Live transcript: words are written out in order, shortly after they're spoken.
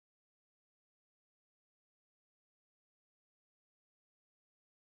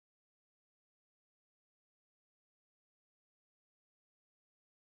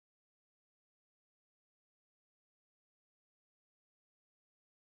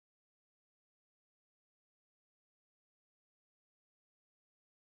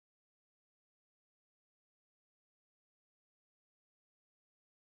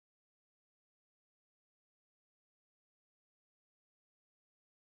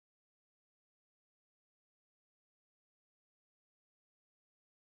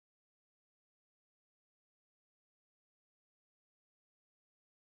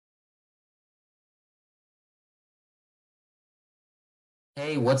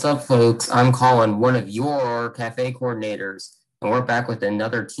Hey, what's up, folks? I'm Colin, one of your cafe coordinators, and we're back with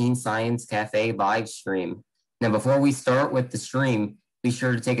another Teen Science Cafe live stream. Now, before we start with the stream, be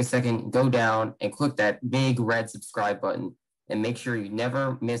sure to take a second, go down, and click that big red subscribe button, and make sure you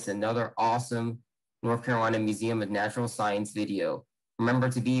never miss another awesome North Carolina Museum of Natural Science video. Remember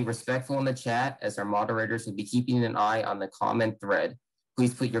to be respectful in the chat, as our moderators will be keeping an eye on the comment thread.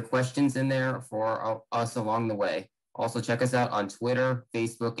 Please put your questions in there for us along the way. Also, check us out on Twitter,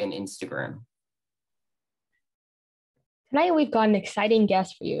 Facebook, and Instagram. Tonight, we've got an exciting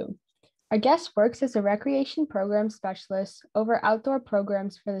guest for you. Our guest works as a recreation program specialist over outdoor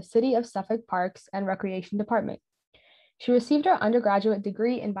programs for the City of Suffolk Parks and Recreation Department. She received her undergraduate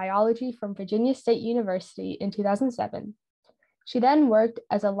degree in biology from Virginia State University in 2007. She then worked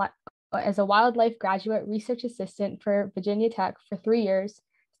as a wildlife graduate research assistant for Virginia Tech for 3 years,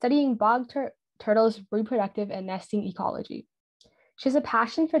 studying bog turtles' reproductive and nesting ecology. She has a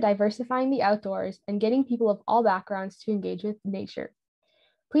passion for diversifying the outdoors and getting people of all backgrounds to engage with nature.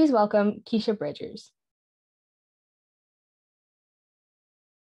 Please welcome Nakiesha Bridgers.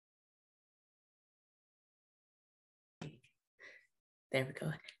 There we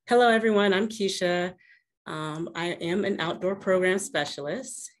go. Hello, everyone. I'm Keisha. I am an outdoor program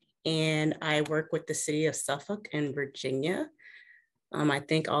specialist, and I work with the City of Suffolk in Virginia. I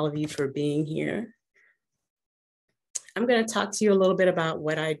thank all of you for being here. I'm going to talk to you a little bit about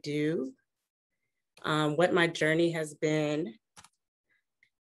what I do, what my journey has been,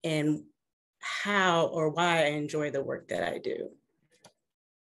 and how or why I enjoy the work that I do.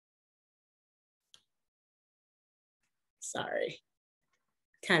 Sorry,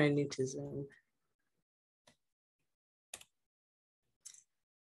 kind of new to Zoom.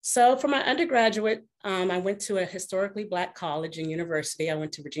 So for my undergraduate, I went to a historically Black college and university. I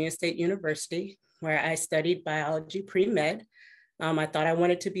went to Virginia State University, where I studied biology pre-med. I thought I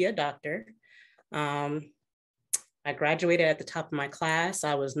wanted to be a doctor. I graduated at the top of my class.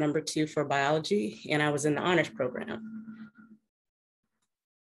 I was number 2 for biology, and I was in the honors program.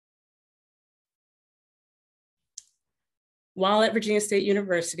 While at Virginia State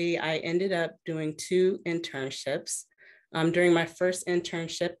University, I ended up doing 2 internships. During my first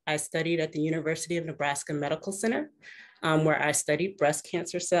internship, I studied at the University of Nebraska Medical Center, where I studied breast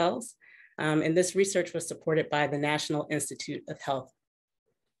cancer cells. And this research was supported by the National Institute of Health.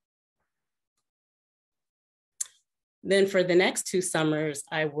 Then for the next 2 summers,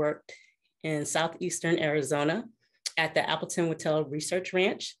 I worked in southeastern Arizona at the Appleton Wattell Research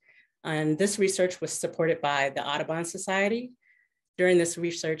Ranch. And this research was supported by the Audubon Society. During this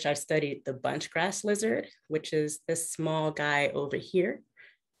research, I studied the bunchgrass lizard, which is this small guy over here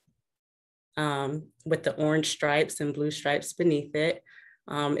with the orange stripes and blue stripes beneath it.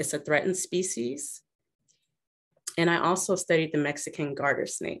 It's a threatened species. And I also studied the Mexican garter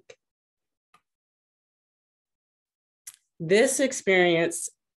snake. This experience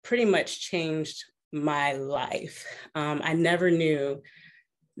pretty much changed my life. I never knew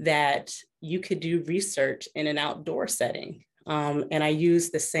that you could do research in an outdoor setting. And I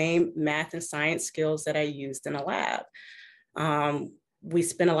used the same math and science skills that I used in a lab. We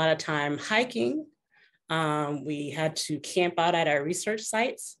spent a lot of time hiking. We had to camp out at our research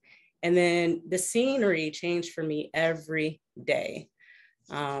sites. And then the scenery changed for me every day.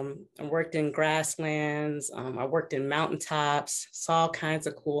 I worked in grasslands. I worked in mountaintops, saw all kinds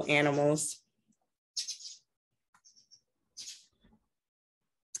of cool animals.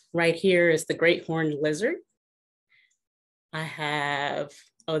 Right here is the great horned lizard. I have,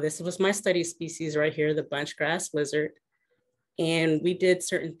 this was my study species right here, the bunchgrass lizard. And we did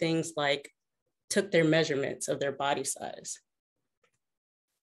certain things like took their measurements of their body size.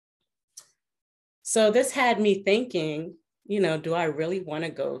 So this had me thinking, do I really want to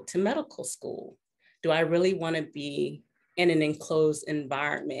go to medical school? Do I really want to be in an enclosed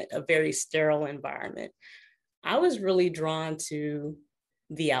environment, a very sterile environment? I was really drawn to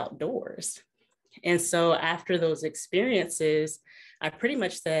the outdoors. And so after those experiences, I pretty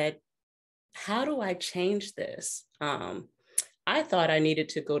much said, how do I change this? I thought I needed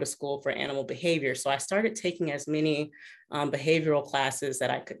to go to school for animal behavior. So I started taking as many behavioral classes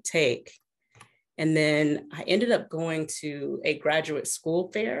that I could take. And then I ended up going to a graduate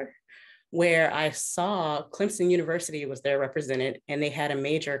school fair where I saw Clemson University was there represented, and they had a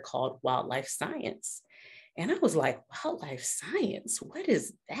major called wildlife science. And I was like, wildlife science, what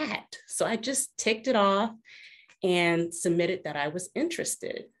is that? So I just ticked it off and submitted that I was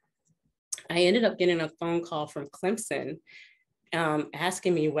interested. I ended up getting a phone call from Clemson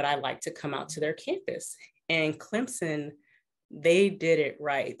asking me would I like to come out to their campus. And Clemson, they did it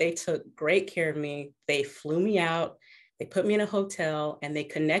right. They took great care of me. They flew me out. They put me in a hotel and they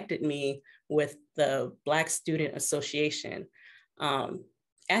connected me with the Black Student Association.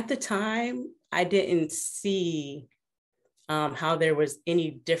 At the time, I didn't see how there was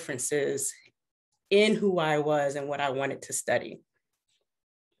any differences in who I was and what I wanted to study.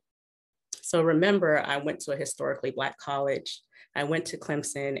 So remember, I went to a historically Black college. I went to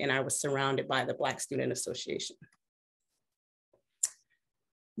Clemson and I was surrounded by the Black Student Association.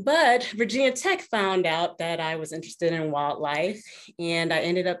 But Virginia Tech found out that I was interested in wildlife and I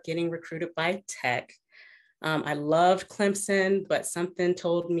ended up getting recruited by Tech. I loved Clemson, but something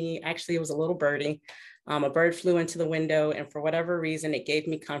told me, actually it was a little birdie. A bird flew into the window and for whatever reason, it gave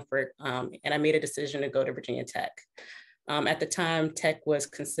me comfort and I made a decision to go to Virginia Tech. At the time, Tech was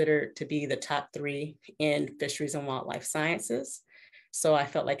considered to be the top 3 in fisheries and wildlife sciences. So I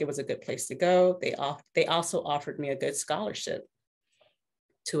felt like it was a good place to go. They also offered me a good scholarship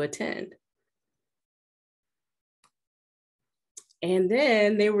to attend. And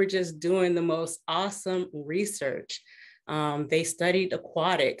then they were just doing the most awesome research. They studied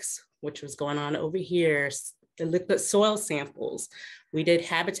aquatics, which was going on over here, the liquid soil samples. We did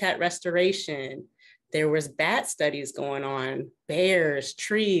habitat restoration. There was bat studies going on, bears,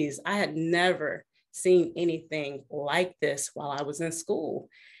 trees. I had never seen anything like this while I was in school.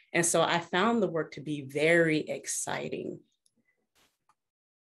 And so I found the work to be very exciting.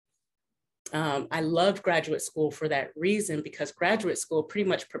 I loved graduate school for that reason, because graduate school pretty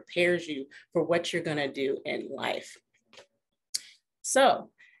much prepares you for what you're gonna do in life.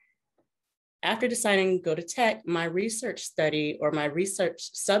 So after deciding to go to Tech, my research study or my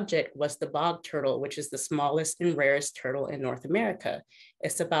research subject was the bog turtle, which is the smallest and rarest turtle in North America.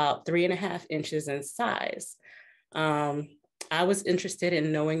 It's about 3.5 inches in size. I was interested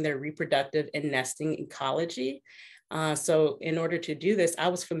in knowing their reproductive and nesting ecology. So in order to do this, I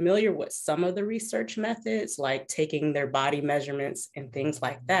was familiar with some of the research methods, like taking their body measurements and things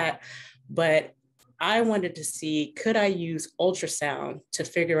like that. But I wanted to see, could I use ultrasound to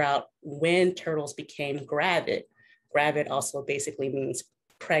figure out when turtles became gravid? Gravid also basically means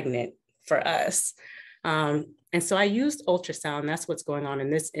pregnant for us. And so I used ultrasound. That's what's going on in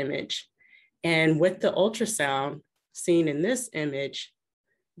this image. And with the ultrasound seen in this image,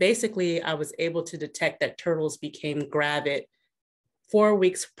 basically, I was able to detect that turtles became gravid 4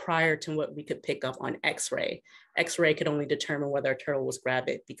 weeks prior to what we could pick up on X-ray. X-ray could only determine whether a turtle was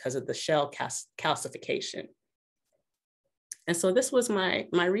gravid because of the shell calcification. And so this was my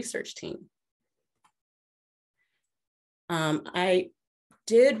research team. I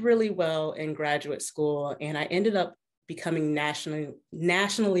did really well in graduate school, and I ended up becoming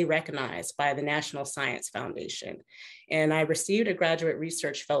nationally recognized by the National Science Foundation. And I received a graduate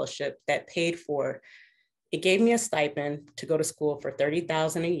research fellowship that paid for, it gave me a stipend to go to school for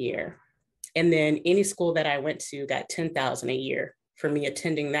 $30,000 a year. And then any school that I went to got $10,000 a year for me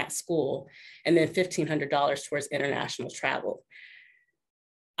attending that school, and then $1,500 towards international travel.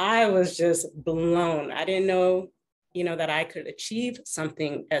 I was just blown. I didn't know, that I could achieve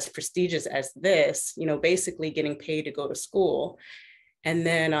something as prestigious as this, basically getting paid to go to school. And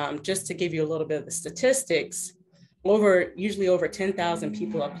then just to give you a little bit of the statistics, usually over 10,000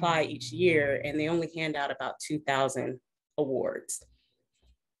 people apply each year, and they only hand out about 2,000 awards.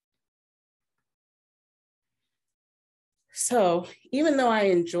 So even though I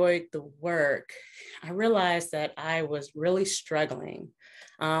enjoyed the work, I realized that I was really struggling.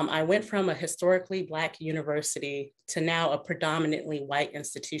 I went from a historically Black university to now a predominantly white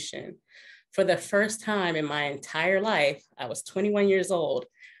institution. For the first time in my entire life, I was 21 years old.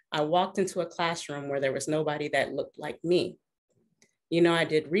 I walked into a classroom where there was nobody that looked like me. I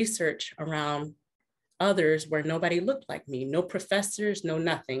did research around others where nobody looked like me, no professors, no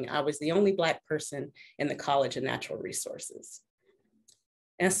nothing. I was the only Black person in the College of Natural Resources.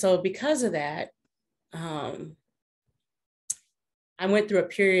 And so because of that, I went through a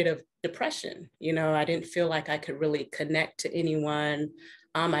period of depression. I didn't feel like I could really connect to anyone.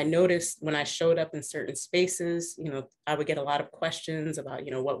 I noticed when I showed up in certain spaces, I would get a lot of questions about,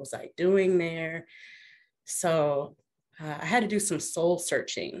 what was I doing there? So I had to do some soul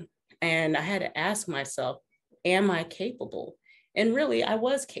searching, and I had to ask myself, am I capable? And really, I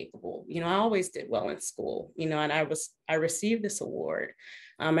was capable. I always did well in school, and I received this award.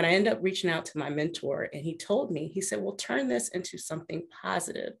 And I ended up reaching out to my mentor, and he told me, he said, well, turn this into something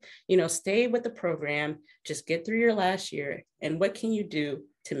positive. Stay with the program, just get through your last year, and what can you do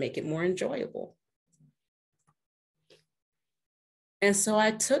to make it more enjoyable? And so I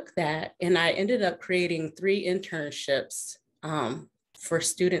took that, and I ended up creating 3 internships for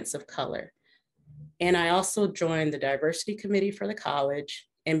students of color. And I also joined the diversity committee for the college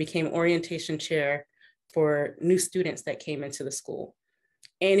and became orientation chair for new students that came into the school.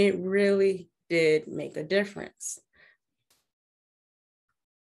 And it really did make a difference.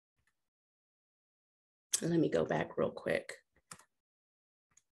 Let me go back real quick.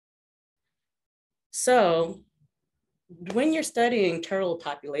 So when you're studying turtle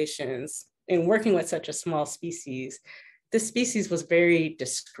populations and working with such a small species, this species was very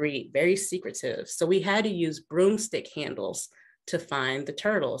discreet, very secretive. So we had to use broomstick handles to find the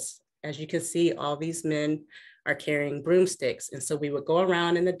turtles. As you can see, all these men are carrying broomsticks. And so we would go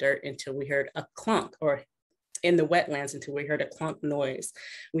around in the dirt until we heard a clunk, or in the wetlands until we heard a clunk noise.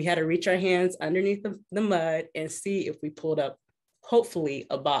 We had to reach our hands underneath the mud and see if we pulled up, hopefully,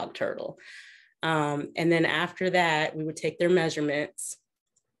 a bog turtle. And then after that, we would take their measurements.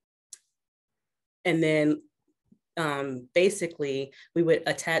 And then basically, we would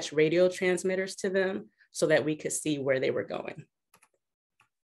attach radio transmitters to them so that we could see where they were going.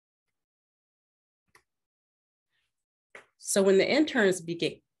 So when the interns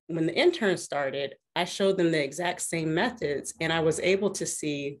started, I showed them the exact same methods, and I was able to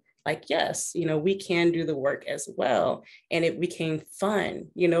see, like, yes, you know, we can do the work as well. And it became fun.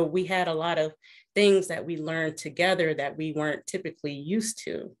 You know, we had a lot of things that we learned together that we weren't typically used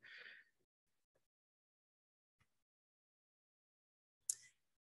to.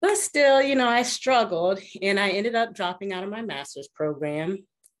 But still, you know, I struggled, and I ended up dropping out of my master's program.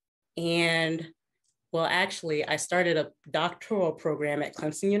 And well, actually, I started a doctoral program at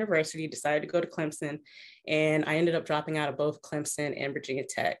Clemson University, decided to go to Clemson, and I ended up dropping out of both Clemson and Virginia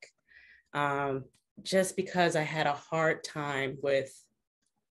Tech, just because I had a hard time with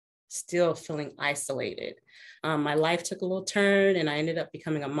still feeling isolated. My life took a little turn, and I ended up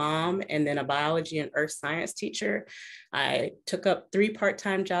becoming a mom and then a biology and earth science teacher. I took up 3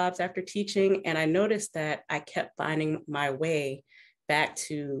 part-time jobs after teaching, and I noticed that I kept finding my way back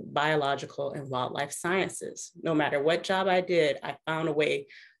to biological and wildlife sciences. No matter what job I did, I found a way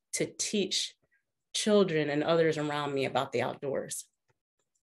to teach children and others around me about the outdoors.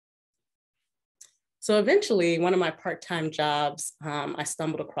 So eventually, one of my part-time jobs I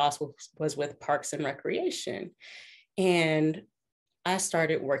stumbled across was with Parks and Recreation. And I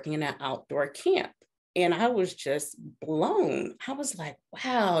started working in an outdoor camp. And I was just blown. I was like,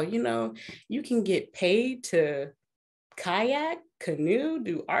 wow, you know, you can get paid to kayak, canoe,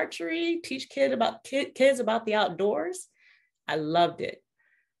 do archery, teach kids about the outdoors. I loved it.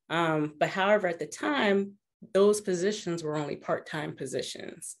 But however, at the time, those positions were only part-time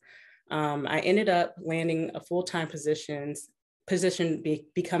positions. I ended up landing a full-time position,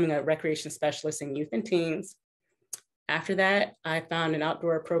 becoming a recreation specialist in youth and teens. After that, I found an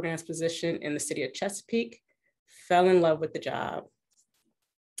outdoor programs position in the City of Chesapeake, fell in love with the job.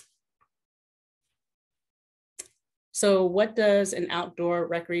 So what does an outdoor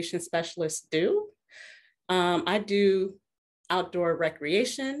recreation specialist do? I do outdoor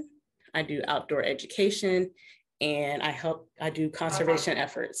recreation, I do outdoor education, and I do conservation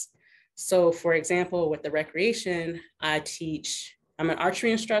efforts. So for example, with the recreation, I'm an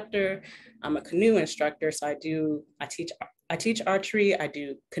archery instructor, I'm a canoe instructor. So I teach archery, I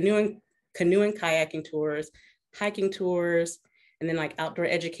do canoeing, kayaking tours, hiking tours, and then like outdoor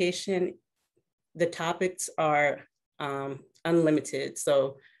education, the topics are unlimited.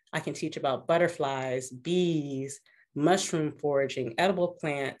 So I can teach about butterflies, bees, mushroom foraging, edible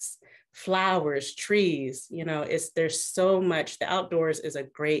plants, flowers, trees. You know, there's so much. The outdoors is a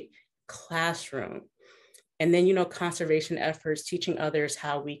great classroom. And then, you know, conservation efforts, teaching others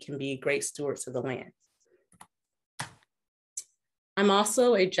how we can be great stewards of the land. I'm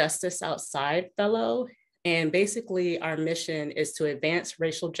also a Justice Outside Fellow. And basically our mission is to advance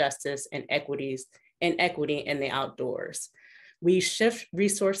racial justice and equity in the outdoors. We shift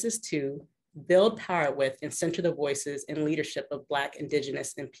resources to build power with and center the voices and leadership of Black,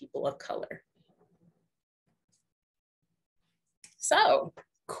 Indigenous, and people of color. So,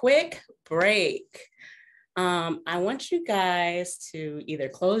 quick break. I want you guys to either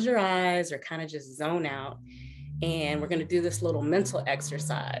close your eyes or kind of just zone out. And we're gonna do this little mental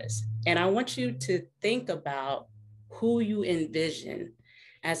exercise. And I want you to think about who you envision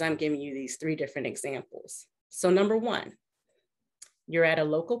as I'm giving you these 3 different examples. So number 1, you're at a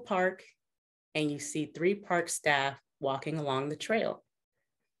local park and you see 3 park staff walking along the trail.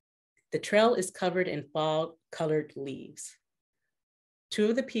 The trail is covered in fall-colored leaves. 2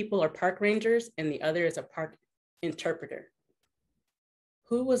 of the people are park rangers and the other is a park interpreter.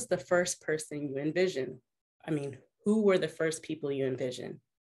 Who was the first person you envisioned? Who were the first people you envisioned?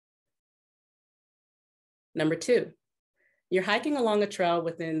 Number 2, you're hiking along a trail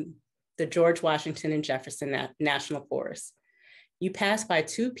within the George Washington and Jefferson National Forest. You pass by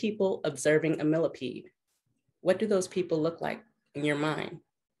 2 people observing a millipede. What do those people look like in your mind?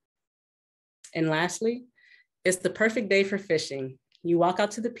 And lastly, it's the perfect day for fishing. You walk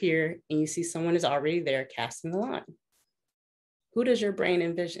out to the pier and you see someone is already there casting the line. Who does your brain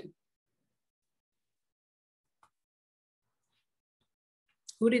envision?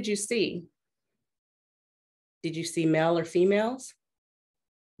 Who did you see? Did you see male or females?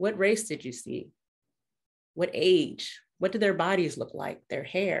 What race did you see? What age? What do their bodies look like? Their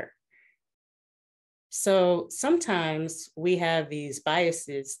hair? So sometimes we have these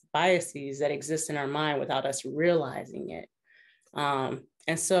biases that exist in our mind without us realizing it.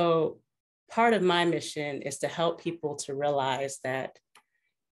 And so part of my mission is to help people to realize that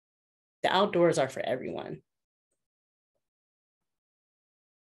the outdoors are for everyone.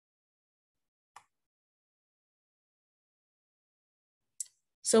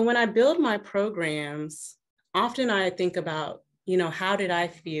 So when I build my programs, often I think about, how did I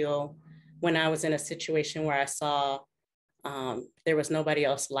feel when I was in a situation where I saw there was nobody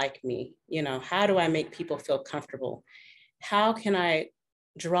else like me? How do I make people feel comfortable? How can I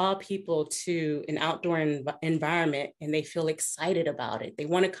draw people to an outdoor environment and they feel excited about it? They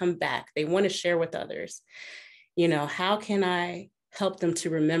want to come back. They want to share with others. How can I help them to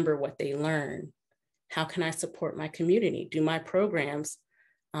remember what they learn? How can I support my community? Do my programs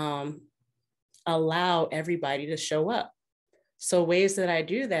allow everybody to show up? So ways that I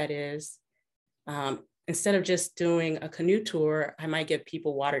do that is, instead of just doing a canoe tour, I might give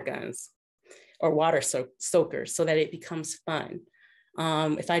people water guns or water soakers so that it becomes fun.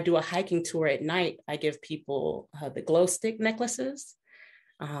 If I do a hiking tour at night, I give people the glow stick necklaces.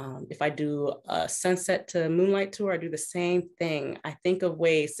 If I do a sunset to moonlight tour, I do the same thing. I think of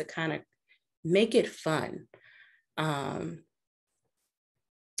ways to kind of make it fun.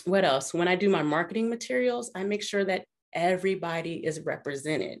 What else? When I do my marketing materials, I make sure that everybody is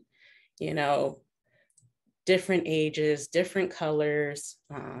represented, different ages, different colors,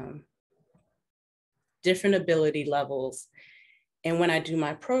 different ability levels. And when I do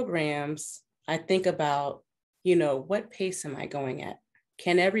my programs, I think about, what pace am I going at?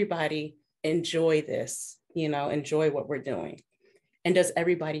 Can everybody enjoy this, enjoy what we're doing? And does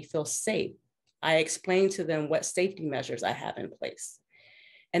everybody feel safe? I explain to them what safety measures I have in place.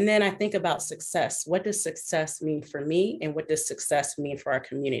 And then I think about success. What does success mean for me? And what does success mean for our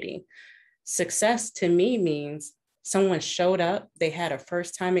community? Success to me means someone showed up, they had a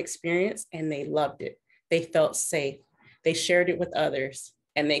first-time experience and they loved it. They felt safe. They shared it with others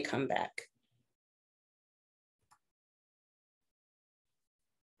and they come back.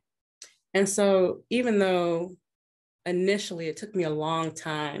 And so even though initially it took me a long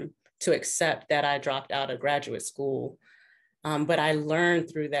time to accept that I dropped out of graduate school, but I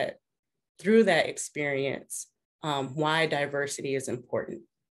learned through that experience why diversity is important.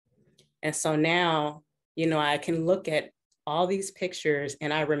 And so now, I can look at all these pictures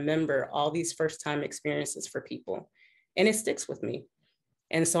and I remember all these first-time experiences for people, and it sticks with me.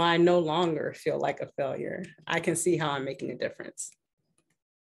 And so I no longer feel like a failure. I can see how I'm making a difference.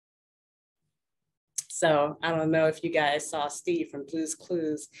 So I don't know if you guys saw Steve from Blue's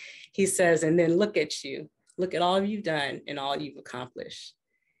Clues. He says, and then look at you. Look at all you've done and all you've accomplished.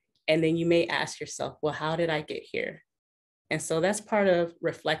 And then you may ask yourself, well, how did I get here? And so that's part of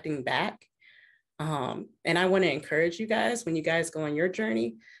reflecting back. And I want to encourage you guys, when you guys go on your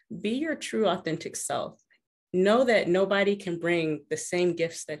journey, be your true, authentic self. Know that nobody can bring the same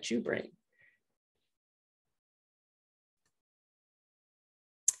gifts that you bring.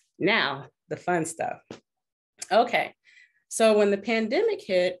 Now, the fun stuff. Okay, so when the pandemic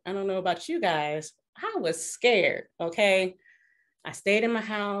hit, I don't know about you guys, I was scared, okay? I stayed in my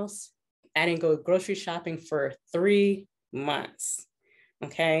house. I didn't go grocery shopping for 3 months,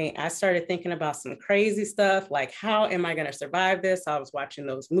 okay? I started thinking about some crazy stuff, like how am I gonna survive this? I was watching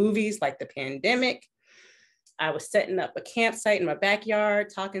those movies like The Pandemic. I was setting up a campsite in my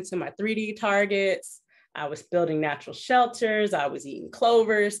backyard, talking to my 3D targets. I was building natural shelters. I was eating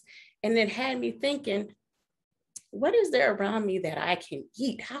clovers, and it had me thinking, what is there around me that I can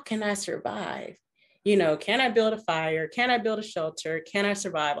eat? How can I survive? Can I build a fire? Can I build a shelter? Can I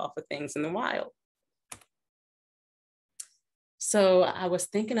survive off of things in the wild? So I was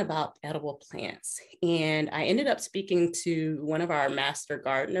thinking about edible plants, and I ended up speaking to one of our master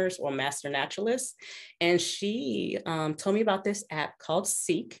gardeners or master naturalists, and she told me about this app called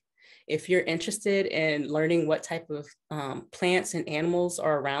Seek. If you're interested in learning what type of plants and animals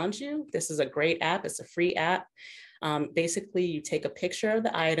are around you, this is a great app. It's a free app. Basically, you take a picture of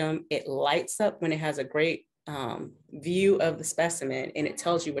the item, it lights up when it has a great view of the specimen, and it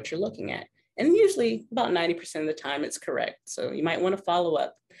tells you what you're looking at. And usually about 90% of the time it's correct. So you might want to follow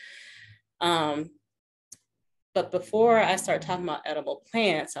up. But before I start talking about edible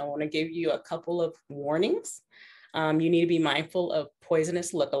plants, I want to give you a couple of warnings. You need to be mindful of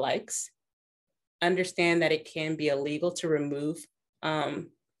poisonous lookalikes. Understand that it can be illegal to remove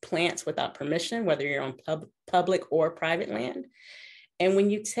plants without permission, whether you're on public or private land. And when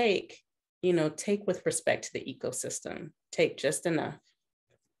you take, take with respect to the ecosystem, take just enough.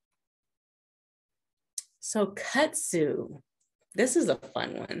 So kudzu, this is a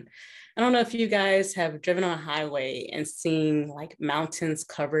fun one. I don't know if you guys have driven on a highway and seen like mountains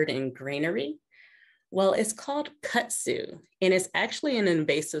covered in greenery. Well, it's called kudzu, and it's actually an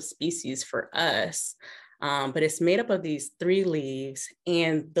invasive species for us, but it's made up of these 3 leaves,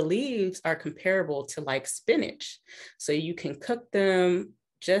 and the leaves are comparable to like spinach. So you can cook them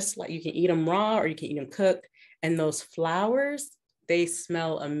just like you can eat them raw or you can eat them cooked. And those flowers, they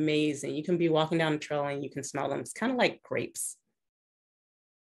smell amazing. You can be walking down the trail and you can smell them. It's kind of like grapes.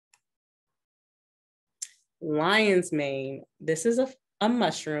 Lion's mane, this is a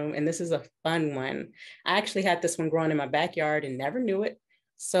mushroom, and this is a fun one. I actually had this one growing in my backyard and never knew it.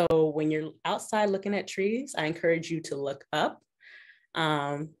 So when you're outside looking at trees, I encourage you to look up.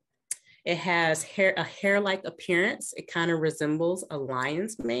 It has a hair-like appearance. It kind of resembles a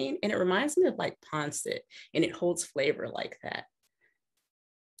lion's mane, and it reminds me of like ponset, and it holds flavor like that.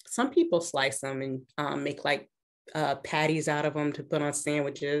 Some people slice them and make like patties out of them to put on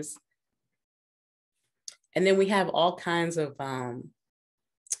sandwiches. And then we have all kinds of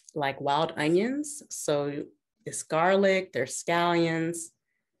like wild onions. So it's garlic, there's scallions,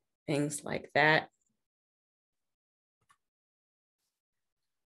 things like that.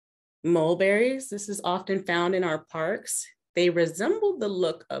 Mulberries, this is often found in our parks. They resemble the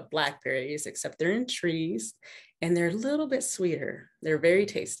look of blackberries, except they're in trees and they're a little bit sweeter. They're very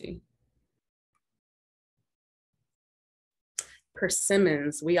tasty.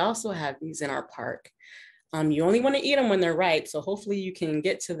 Persimmons, we also have these in our park. You only want to eat them when they're ripe, so hopefully you can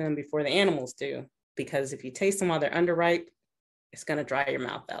get to them before the animals do, because if you taste them while they're underripe, it's going to dry your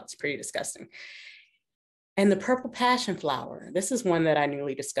mouth out. It's pretty disgusting. And the purple passion flower, this is one that I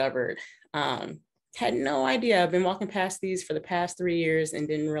newly discovered. Had no idea. I've been walking past these for the past 3 years and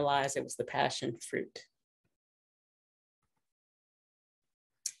didn't realize it was the passion fruit.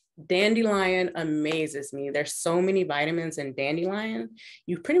 Dandelion amazes me. There's so many vitamins in dandelion.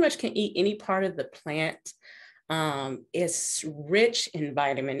 You pretty much can eat any part of the plant. It's rich in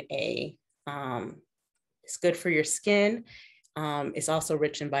vitamin A. It's good for your skin. It's also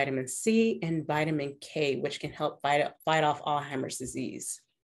rich in vitamin C and vitamin K, which can help fight off Alzheimer's disease.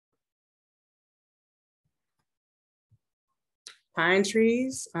 Pine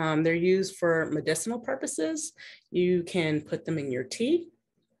trees, they're used for medicinal purposes. You can put them in your tea.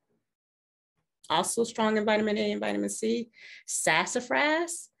 Also strong in vitamin A and vitamin C.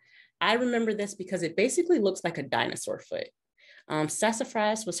 Sassafras, I remember this because it basically looks like a dinosaur foot.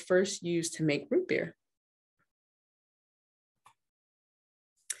 Sassafras was first used to make root beer.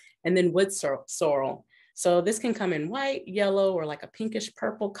 And then wood sorrel. So this can come in white, yellow, or like a pinkish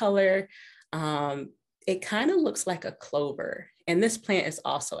purple color. It kind of looks like a clover, and this plant is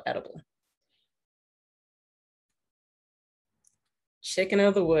also edible. Chicken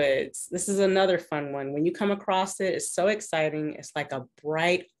of the woods. This is another fun one. When you come across it, it's so exciting. It's like a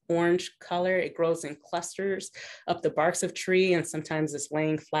bright orange color. It grows in clusters up the barks of tree, and sometimes it's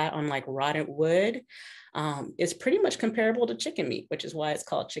laying flat on like rotted wood. It's pretty much comparable to chicken meat, which is why it's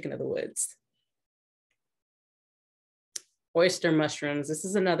called chicken of the woods. Oyster mushrooms. This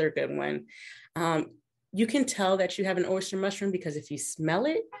is another good one. You can tell that you have an oyster mushroom because if you smell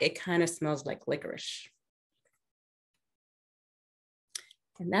it, it kind of smells like licorice.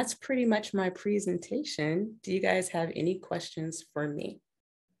 And that's pretty much my presentation. Do you guys have any questions for me?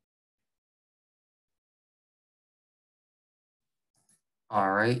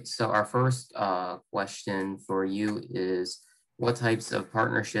 All right, so our first question for you is, what types of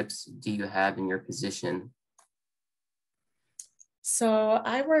partnerships do you have in your position? So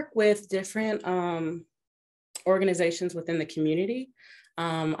I work with different organizations within the community.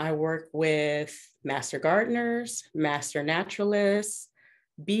 I work with master gardeners, master naturalists,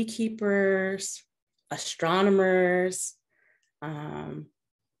 beekeepers, astronomers,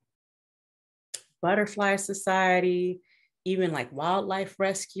 butterfly society, even like wildlife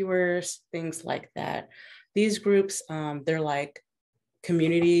rescuers, things like that. These groups, they're like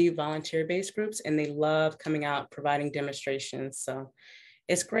community volunteer-based groups, and they love coming out, providing demonstrations. So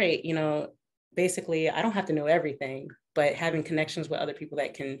it's great, you know, basically I don't have to know everything, but having connections with other people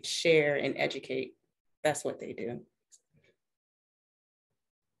that can share and educate, that's what they do.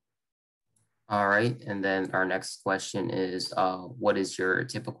 All right, and then our next question is, what is your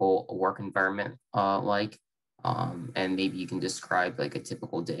typical work environment like? And maybe you can describe like a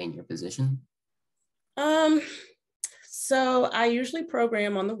typical day in your position. So I usually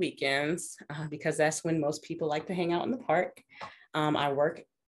program on the weekends because that's when most people like to hang out in the park. I work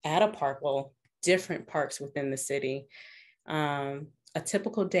at a park, well, different parks within the city. A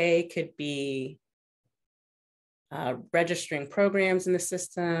typical day could be registering programs in the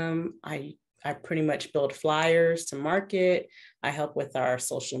system. I pretty much build flyers to market. I help with our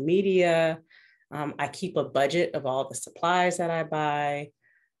social media. I keep a budget of all the supplies that I buy.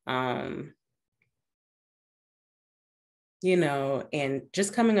 And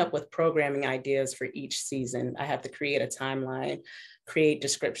just coming up with programming ideas for each season. I have to create a timeline, create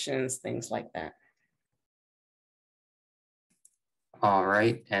descriptions, things like that. All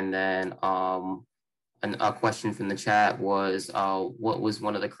right. And then a question from the chat was, what was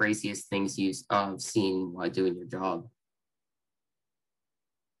one of the craziest things you've seen while doing your job?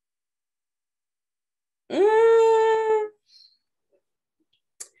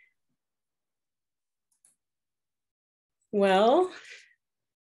 Well,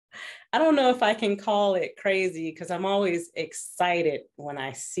 I don't know if I can call it crazy because I'm always excited when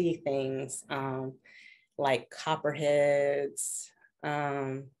I see things like copperheads.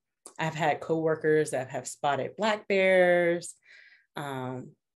 I've had coworkers that have spotted black bears.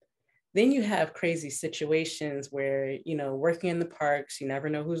 Then you have crazy situations where, working in the parks, you never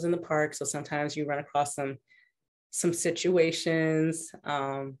know who's in the park. So sometimes you run across some situations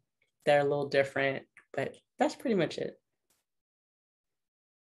that are a little different, but that's pretty much it.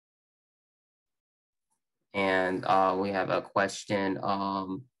 And we have a question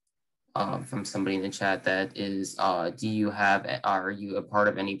from somebody in the chat that is, are you a part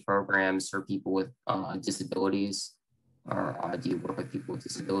of any programs for people with disabilities? Or do you work with people with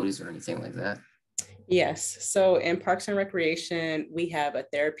disabilities or anything like that? Yes. So in Parks and Recreation, we have a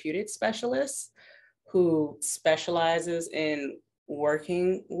therapeutic specialist who specializes in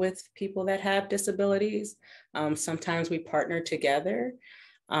working with people that have disabilities. Sometimes we partner together.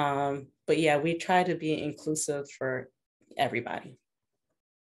 But yeah, we try to be inclusive for everybody.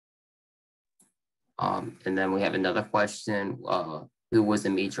 And then we have another question. Who was a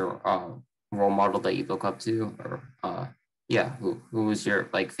major role model that you look up to? Or who was your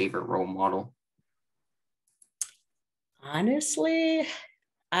favorite role model? Honestly,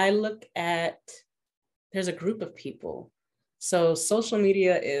 there's a group of people. So social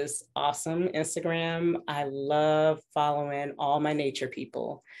media is awesome. Instagram, I love following all my nature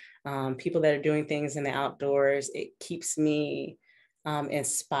people, people that are doing things in the outdoors. It keeps me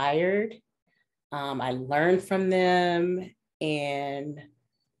inspired. I learn from them, and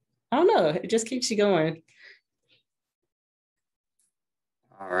I don't know, it just keeps you going.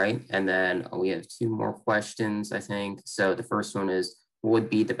 All right, and then we have two more questions, I think. So the first one is, what would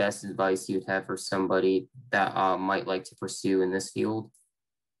be the best advice you'd have for somebody that might like to pursue in this field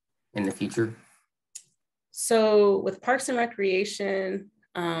in the future? So with Parks and Recreation,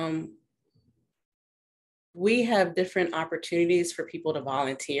 we have different opportunities for people to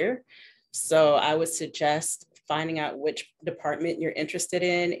volunteer. So I would suggest finding out which department you're interested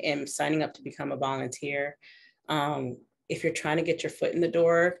in and signing up to become a volunteer. If you're trying to get your foot in the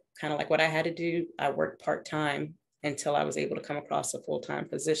door, kind of like what I had to do, I worked part-time until I was able to come across a full-time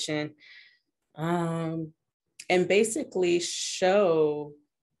position. And basically show,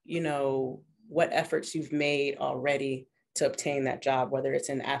 what efforts you've made already to obtain that job, whether it's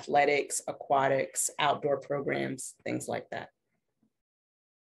in athletics, aquatics, outdoor programs, things like that.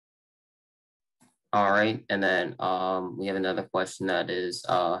 All right, and then we have another question that is,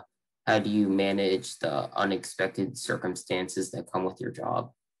 how do you manage the unexpected circumstances that come with your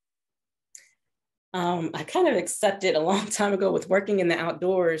job? I kind of accepted a long time ago with working in the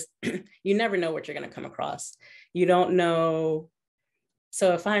outdoors. You never know what you're going to come across. You don't know.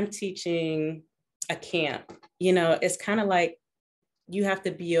 So if I'm teaching a camp, it's kind of like you have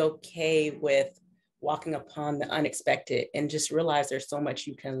to be okay with walking upon the unexpected and just realize there's so much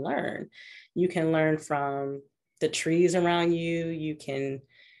you can learn. You can learn from the trees around you. You can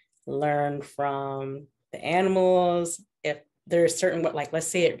learn from the animals. If there's certain, let's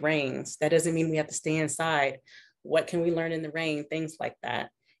say it rains, that doesn't mean we have to stay inside. What can we learn in the rain? Things like that.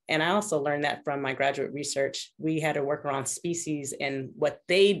 And I also learned that from my graduate research. We had to work around species and what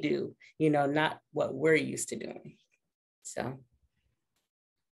they do, not what we're used to doing. So.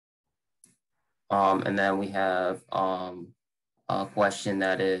 And then we have a question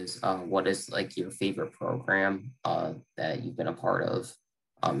that is, what is your favorite program that you've been a part of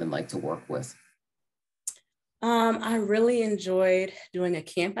and like to work with? I really enjoyed doing a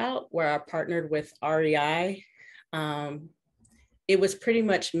camp out where I partnered with REI. It was pretty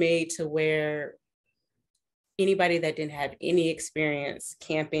much made to where, anybody that didn't have any experience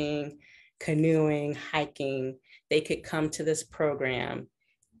camping, canoeing, hiking, they could come to this program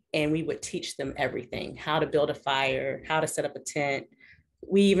and we would teach them everything: how to build a fire, how to set up a tent.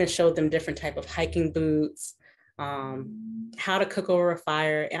 We even showed them different type of hiking boots, how to cook over a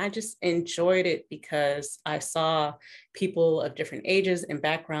fire. And I just enjoyed it because I saw people of different ages and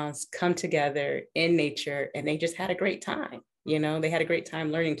backgrounds come together in nature, and they just had a great time. You know, they had a great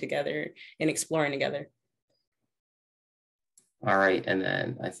time learning together and exploring together. All right, and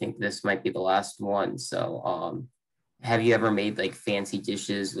then I think this might be the last one. So have you ever made like fancy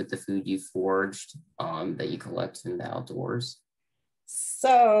dishes with the food you foraged that you collect in the outdoors?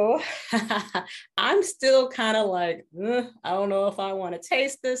 So I'm still kind of like, I don't know if I want to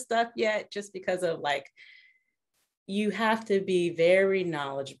taste this stuff yet, just because of like, you have to be very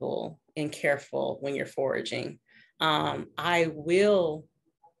knowledgeable and careful when you're foraging. I will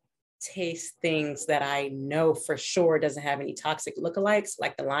taste things that I know for sure doesn't have any toxic lookalikes,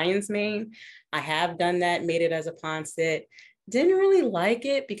 like the lion's mane. I have done that, made it as a pancit. Didn't really like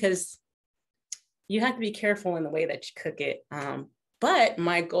it because you have to be careful in the way that you cook it. But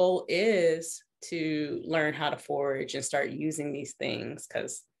my goal is to learn how to forage and start using these things,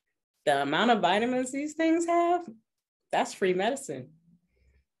 because the amount of vitamins these things have, that's free medicine.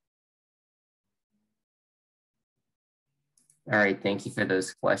 All right, thank you for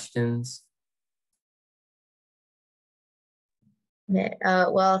those questions.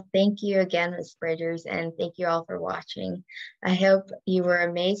 Well, thank you again, Ms. Bridgers, and thank you all for watching. I hope you were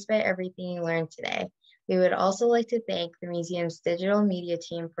amazed by everything you learned today. We would also like to thank the museum's digital media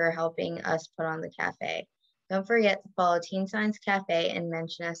team for helping us put on the cafe. Don't forget to follow Teen Science Cafe and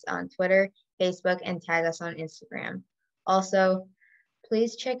mention us on Twitter, Facebook, and tag us on Instagram. Also,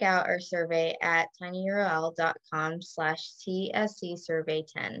 please check out our survey at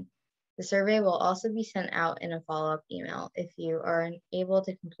tinyurl.com/tscsurvey10. The survey will also be sent out in a follow-up email if you are unable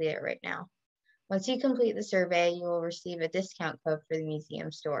to complete it right now. Once you complete the survey, you will receive a discount code for the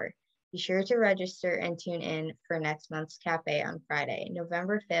museum store. Be sure to register and tune in for next month's cafe on Friday,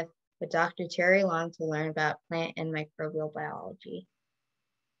 November 5th, with Dr. Terry Long to learn about plant and microbial biology.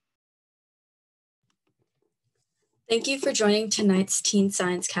 Thank you for joining tonight's Teen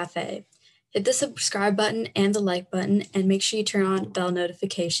Science Cafe. Hit the subscribe button and the like button, and make sure you turn on bell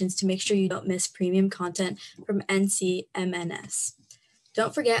notifications to make sure you don't miss premium content from NCMNS.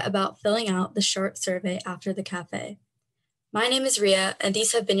 Don't forget about filling out the short survey after the cafe. My name is Ria, and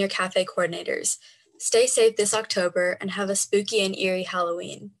these have been your cafe coordinators. Stay safe this October and have a spooky and eerie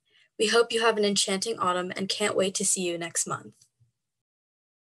Halloween. We hope you have an enchanting autumn and can't wait to see you next month.